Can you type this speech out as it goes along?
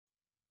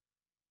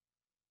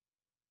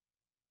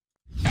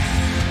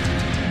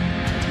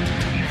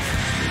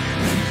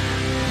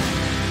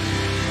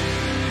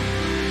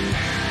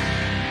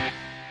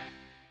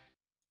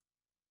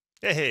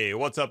Hey,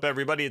 what's up,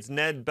 everybody? It's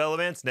Ned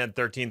Bellavance,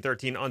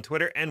 Ned1313 on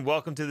Twitter, and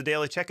welcome to the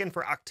Daily Check-In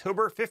for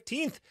October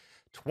 15th,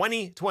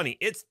 2020.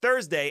 It's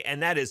Thursday,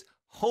 and that is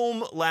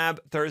Home Lab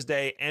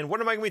Thursday. And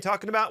what am I going to be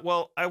talking about?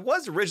 Well, I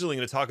was originally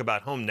going to talk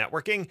about home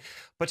networking,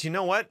 but you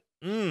know what?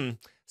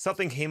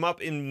 Something came up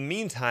in the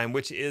meantime,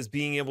 which is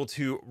being able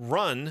to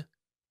run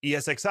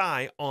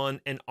ESXi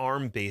on an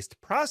ARM-based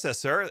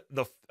processor.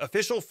 The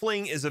official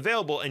Fling is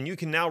available, and you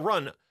can now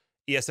run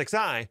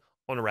ESXi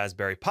on a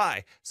Raspberry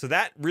Pi. So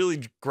that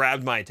really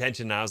grabbed my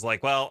attention. And I was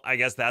like, well, I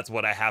guess that's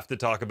what I have to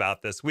talk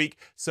about this week.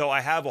 So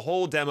I have a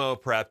whole demo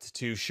prepped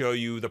to show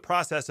you the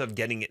process of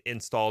getting it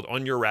installed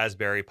on your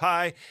Raspberry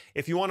Pi.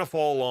 If you want to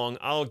follow along,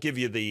 I'll give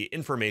you the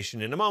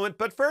information in a moment.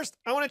 But first,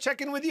 I want to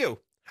check in with you.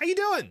 How you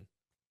doing?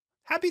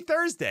 Happy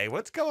Thursday.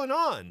 What's going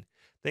on?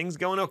 Things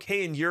going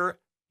okay in your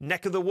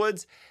neck of the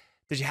woods?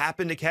 Did you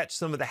happen to catch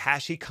some of the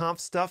HashiConf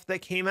stuff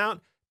that came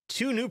out?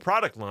 Two new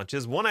product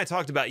launches. One I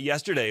talked about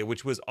yesterday,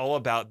 which was all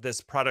about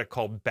this product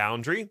called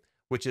Boundary,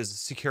 which is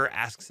secure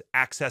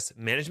access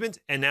management.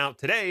 And now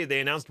today they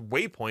announced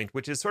Waypoint,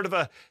 which is sort of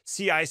a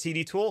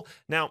CI/CD tool.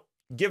 Now,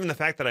 given the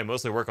fact that I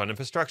mostly work on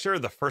infrastructure,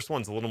 the first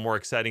one's a little more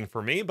exciting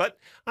for me, but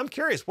I'm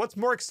curious, what's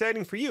more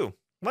exciting for you?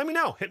 Let me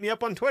know. Hit me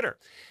up on Twitter.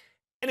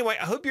 Anyway,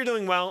 I hope you're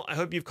doing well. I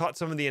hope you've caught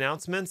some of the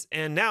announcements.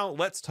 And now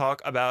let's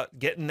talk about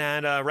getting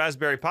that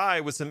Raspberry Pi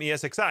with some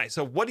ESXi.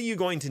 So what are you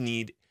going to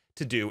need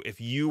to do if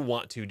you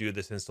want to do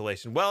this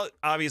installation? Well,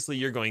 obviously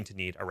you're going to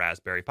need a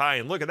Raspberry Pi,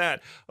 and look at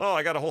that. Oh,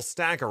 I got a whole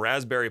stack of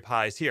Raspberry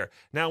Pis here.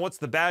 Now, what's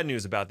the bad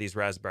news about these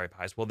Raspberry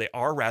Pis? Well, they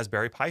are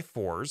Raspberry Pi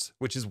 4s,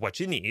 which is what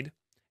you need.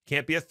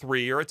 Can't be a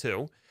 3 or a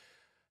 2.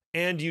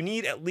 And you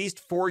need at least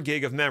 4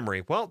 gig of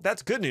memory. Well,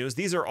 that's good news.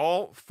 These are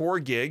all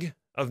 4 gig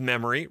of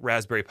memory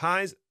Raspberry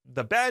Pis.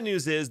 The bad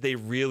news is they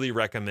really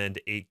recommend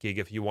 8 gig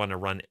if you want to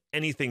run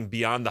anything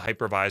beyond the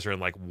hypervisor and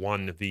like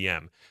one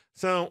VM.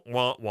 So,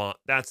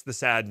 that's the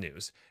sad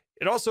news.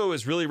 It also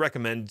is really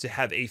recommended to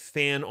have a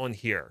fan on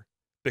here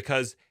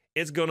because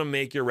it's going to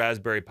make your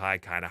Raspberry Pi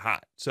kind of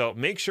hot. So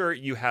make sure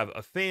you have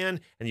a fan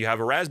and you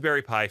have a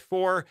Raspberry Pi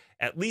 4,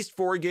 at least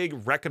 4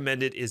 gig.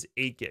 Recommended is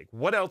 8 gig.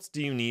 What else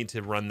do you need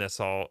to run this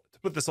all, to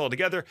put this all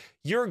together?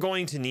 You're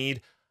going to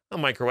need a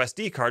micro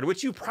SD card,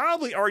 which you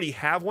probably already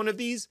have one of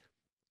these.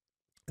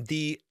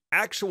 The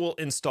actual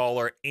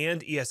installer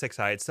and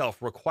ESXi itself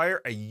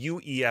require a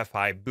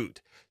UEFI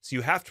boot. So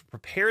you have to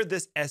prepare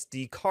this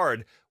SD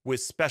card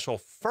with special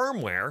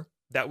firmware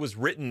that was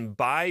written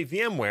by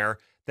VMware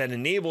that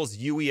enables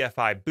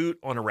UEFI boot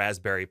on a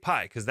Raspberry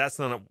Pi, because that's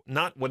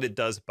not what it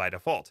does by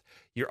default.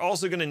 You're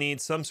also going to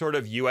need some sort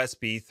of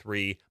USB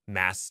 3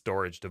 mass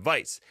storage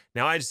device.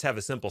 Now, I just have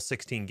a simple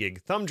 16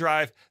 gig thumb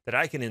drive that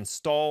I can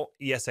install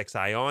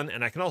ESXi on,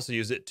 and I can also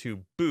use it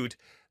to boot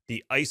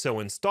the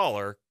ISO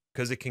installer,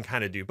 because it can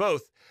kind of do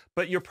both.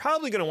 But you're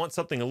probably going to want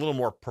something a little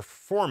more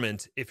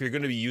performant if you're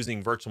going to be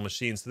using virtual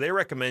machines. So they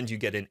recommend you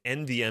get an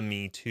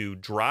NVMe 2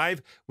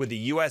 drive with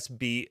a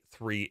USB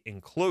 3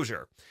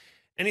 enclosure.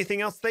 Anything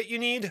else that you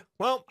need?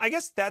 Well, I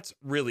guess that's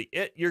really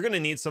it. You're going to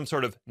need some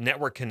sort of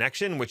network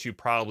connection, which you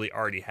probably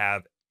already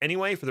have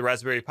anyway for the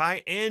Raspberry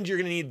Pi, and you're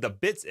going to need the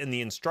bits and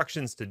the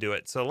instructions to do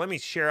it. So let me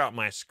share out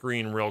my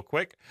screen real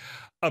quick.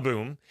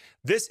 Boom.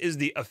 This is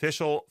the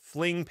official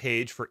Fling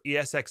page for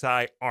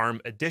ESXi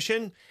ARM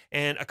Edition.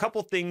 And a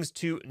couple things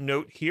to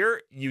note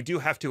here. You do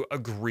have to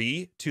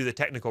agree to the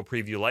technical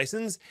preview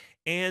license.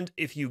 And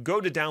if you go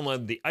to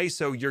download the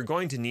ISO, you're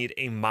going to need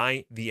a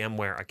My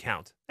VMware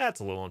account. That's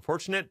a little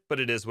unfortunate, but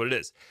it is what it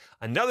is.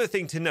 Another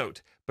thing to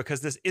note, because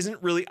this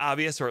isn't really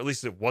obvious, or at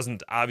least it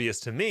wasn't obvious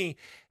to me,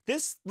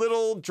 this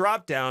little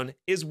drop down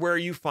is where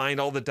you find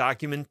all the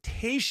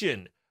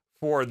documentation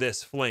for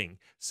this Fling.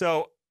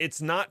 So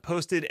it's not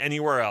posted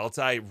anywhere else.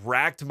 I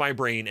racked my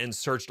brain and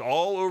searched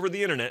all over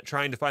the internet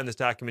trying to find this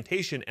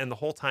documentation, and the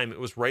whole time it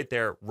was right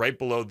there, right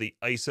below the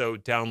ISO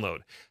download.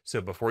 So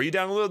before you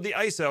download the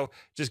ISO,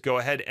 just go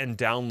ahead and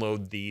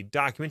download the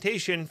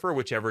documentation for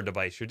whichever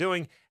device you're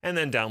doing, and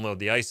then download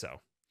the ISO.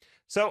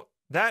 So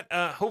that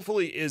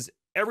hopefully is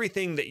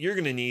everything that you're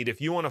going to need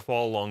if you want to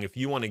follow along, if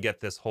you want to get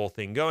this whole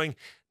thing going.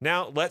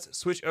 Now let's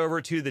switch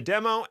over to the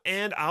demo,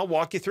 and I'll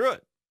walk you through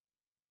it.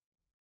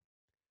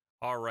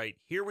 All right,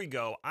 here we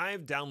go.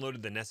 I've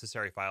downloaded the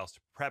necessary files to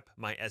prep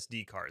my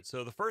SD card.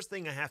 So the first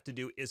thing I have to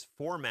do is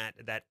format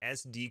that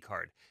SD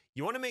card.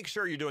 You want to make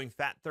sure you're doing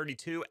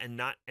FAT32 and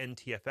not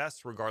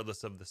NTFS,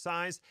 regardless of the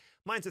size.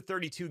 Mine's a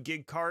 32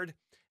 gig card.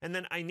 And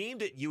then I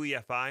named it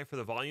UEFI for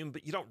the volume,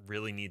 but you don't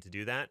really need to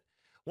do that.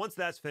 Once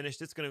that's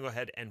finished, it's going to go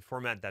ahead and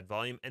format that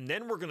volume. And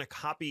then we're going to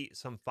copy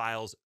some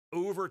files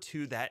over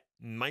to that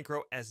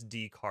micro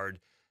SD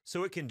card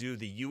so it can do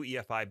the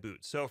UEFI boot.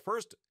 So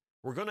first,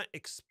 we're going to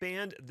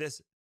expand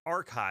this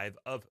archive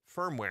of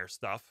firmware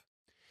stuff.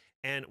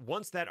 And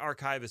once that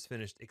archive is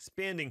finished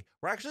expanding,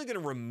 we're actually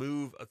going to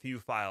remove a few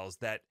files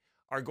that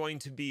are going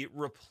to be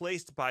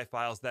replaced by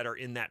files that are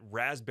in that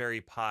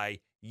Raspberry Pi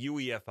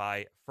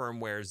UEFI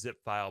firmware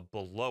zip file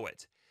below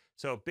it.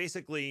 So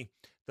basically,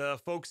 the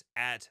folks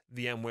at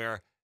VMware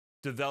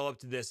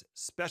developed this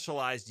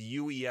specialized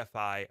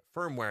UEFI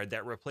firmware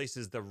that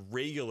replaces the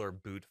regular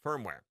boot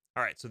firmware.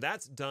 All right, so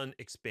that's done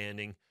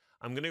expanding.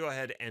 I'm going to go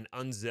ahead and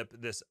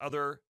unzip this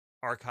other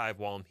archive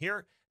while I'm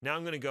here. Now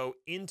I'm going to go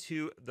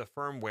into the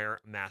firmware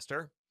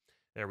master.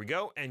 There we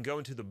go, and go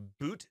into the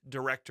boot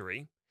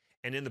directory.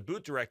 And in the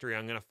boot directory,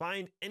 I'm going to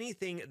find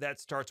anything that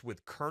starts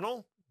with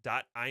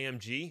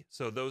kernel.img.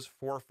 So those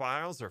 4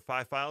 files or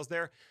 5 files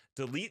there,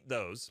 delete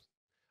those.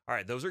 All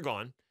right, those are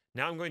gone.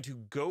 Now I'm going to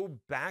go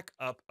back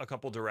up a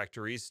couple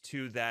directories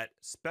to that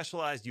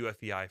specialized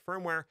UEFI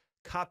firmware,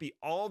 copy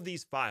all of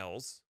these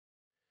files,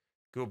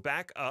 go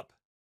back up,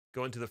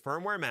 go into the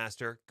firmware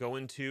master, go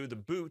into the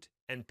boot,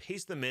 and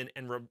paste them in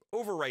and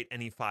overwrite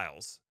any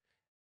files.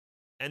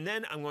 And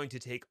then I'm going to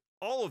take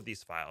all of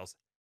these files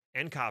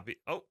and copy.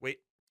 Oh, wait,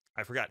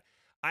 I forgot.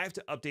 I have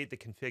to update the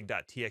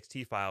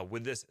config.txt file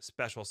with this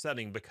special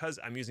setting because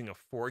I'm using a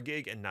 4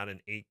 gig and not an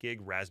 8 gig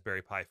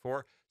Raspberry Pi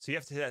 4. So you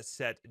have to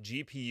set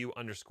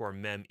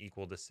GPU_mem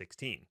equal to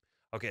 16.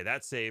 Okay,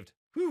 that's saved.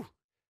 Whew.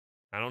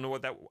 I don't know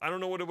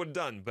what it would have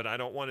done, but I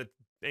don't want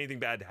anything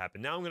bad to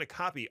happen. Now I'm going to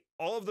copy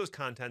all of those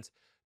contents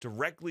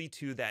directly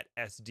to that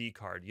SD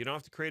card. You don't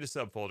have to create a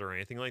subfolder or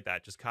anything like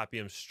that. Just copy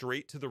them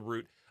straight to the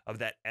root of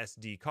that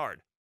SD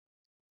card.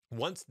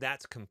 Once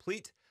that's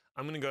complete,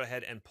 I'm going to go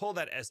ahead and pull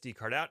that SD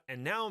card out.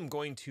 And now I'm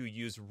going to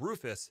use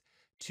Rufus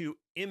to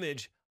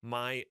image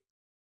my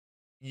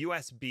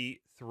USB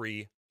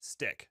 3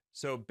 stick.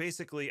 So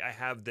basically I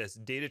have this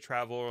Data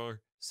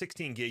Traveler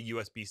 16 gig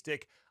USB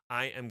stick.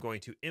 I am going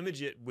to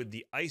image it with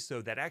the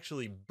ISO that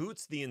actually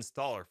boots the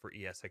installer for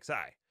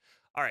ESXi.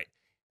 All right,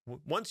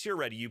 once you're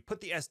ready, you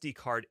put the SD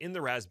card in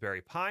the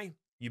Raspberry Pi,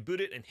 you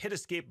boot it and hit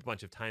escape a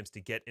bunch of times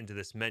to get into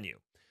this menu.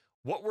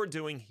 What we're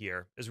doing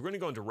here is we're going to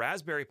go into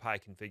Raspberry Pi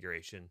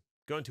configuration,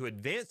 go into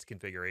advanced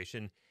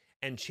configuration,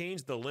 and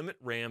change the limit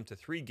RAM to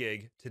 3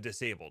 gig to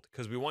disabled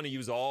because we want to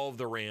use all of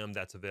the RAM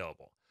that's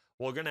available.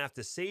 Well, we're going to have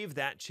to save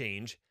that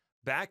change,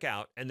 back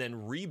out, and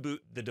then reboot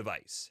the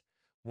device.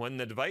 When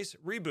the device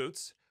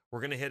reboots, we're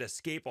going to hit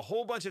escape a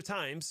whole bunch of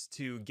times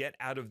to get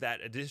out of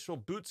that additional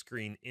boot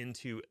screen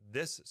into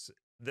this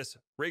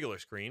regular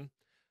screen.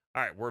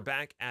 All right, we're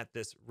back at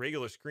this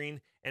regular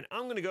screen, and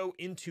I'm going to go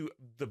into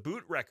the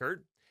boot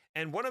record.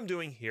 And what I'm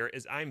doing here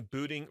is I'm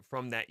booting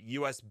from that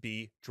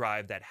USB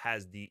drive that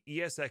has the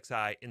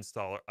ESXi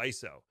installer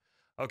ISO.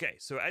 Okay,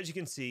 so as you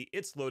can see,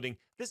 it's loading.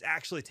 This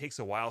actually takes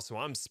a while, so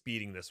I'm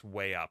speeding this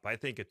way up. I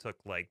think it took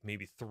like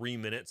maybe 3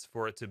 minutes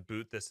for it to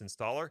boot this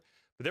installer.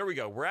 But there we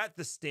go. We're at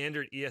the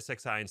standard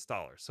ESXi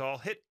installer. So I'll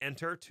hit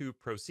enter to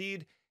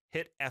proceed,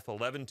 hit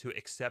F11 to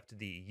accept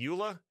the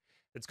EULA.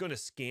 It's going to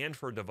scan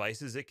for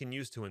devices it can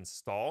use to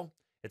install.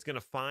 It's going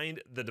to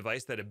find the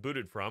device that it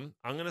booted from.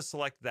 I'm going to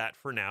select that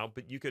for now,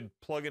 but you could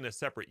plug in a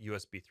separate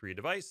USB 3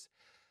 device,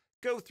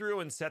 go through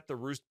and set the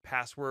root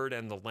password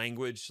and the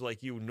language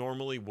like you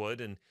normally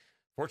would. And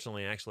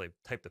fortunately, I actually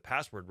typed the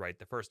password right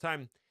the first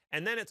time.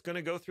 And then it's going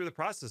to go through the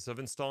process of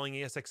installing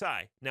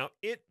ESXi. Now,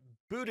 it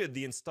booted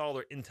the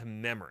installer into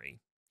memory.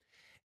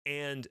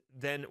 And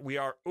then we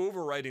are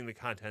overwriting the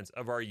contents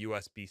of our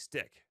USB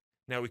stick.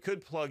 Now, we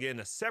could plug in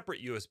a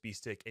separate USB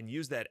stick and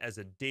use that as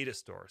a data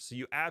store. So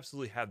you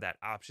absolutely have that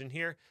option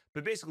here.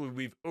 But basically,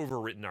 we've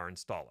overwritten our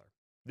installer.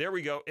 There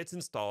we go. It's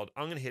installed.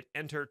 I'm going to hit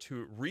enter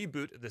to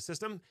reboot the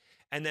system.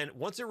 And then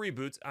once it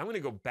reboots, I'm going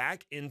to go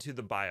back into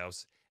the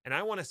BIOS. And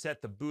I want to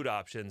set the boot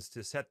options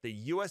to set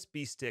the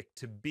USB stick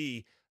to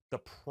be the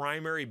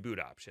primary boot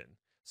option.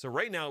 So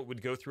right now, it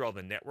would go through all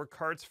the network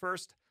cards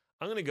first.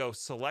 I'm going to go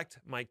select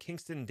my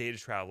Kingston Data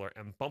Traveler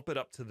and bump it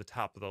up to the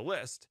top of the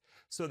list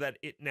so that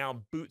it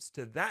now boots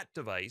to that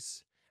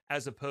device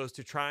as opposed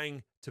to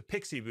trying to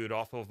pixie boot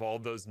off of all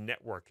those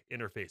network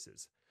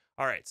interfaces.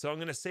 All right, so I'm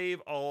going to save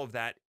all of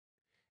that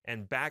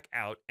and back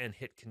out and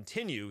hit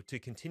continue to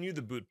continue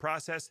the boot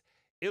process.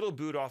 It'll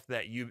boot off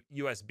that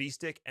USB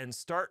stick and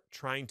start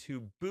trying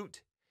to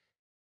boot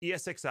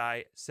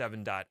ESXi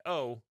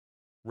 7.0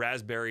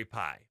 Raspberry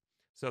Pi.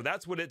 So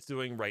that's what it's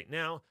doing right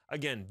now.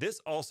 Again,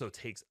 this also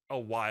takes a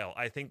while.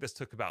 I think this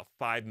took about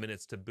 5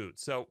 minutes to boot,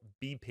 so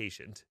be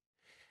patient.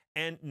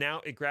 And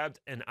now it grabbed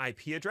an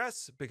IP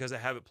address because I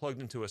have it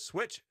plugged into a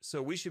switch.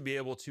 So we should be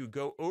able to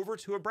go over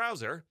to a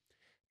browser,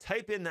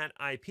 type in that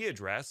IP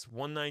address,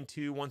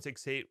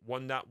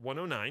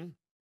 192.168.1.109.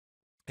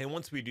 And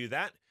once we do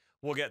that,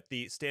 we'll get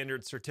the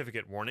standard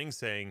certificate warning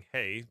saying,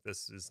 hey,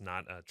 this is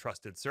not a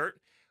trusted cert.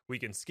 We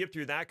can skip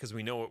through that because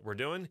we know what we're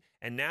doing.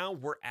 And now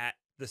we're at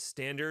the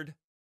standard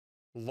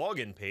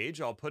login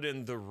page. I'll put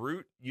in the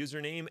root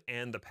username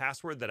and the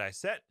password that I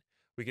set.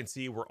 We can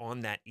see we're on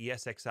that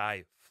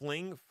ESXi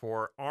Fling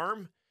for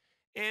ARM,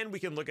 and we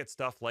can look at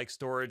stuff like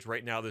storage.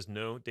 Right now, there's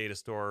no data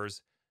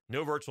stores,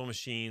 no virtual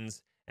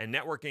machines, and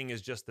networking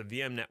is just the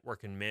VM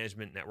network and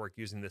management network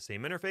using the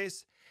same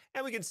interface.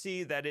 And we can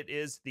see that it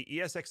is the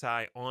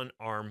ESXi on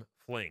ARM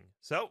Fling.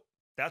 So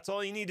that's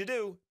all you need to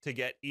do to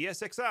get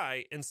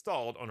ESXi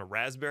installed on a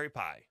Raspberry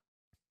Pi.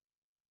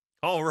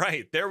 All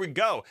right, there we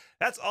go.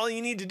 That's all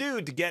you need to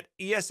do to get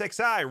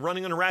ESXi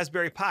running on a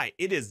Raspberry Pi.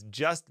 It is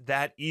just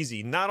that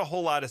easy. Not a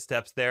whole lot of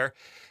steps there.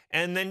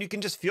 And then you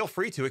can just feel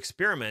free to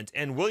experiment.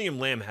 And William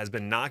Lim has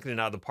been knocking it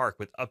out of the park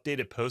with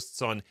updated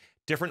posts on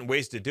different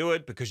ways to do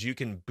it, because you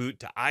can boot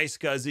to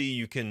iSCSI,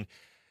 you can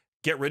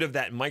get rid of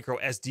that micro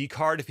SD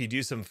card if you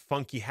do some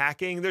funky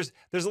hacking. There's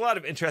a lot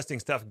of interesting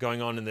stuff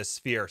going on in this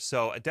sphere,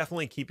 so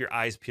definitely keep your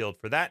eyes peeled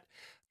for that.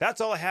 That's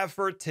all I have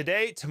for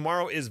today.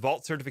 Tomorrow is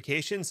Vault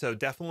certification, so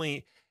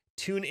definitely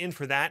tune in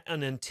for that.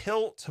 And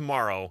until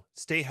tomorrow,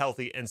 stay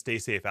healthy and stay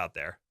safe out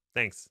there.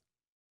 Thanks.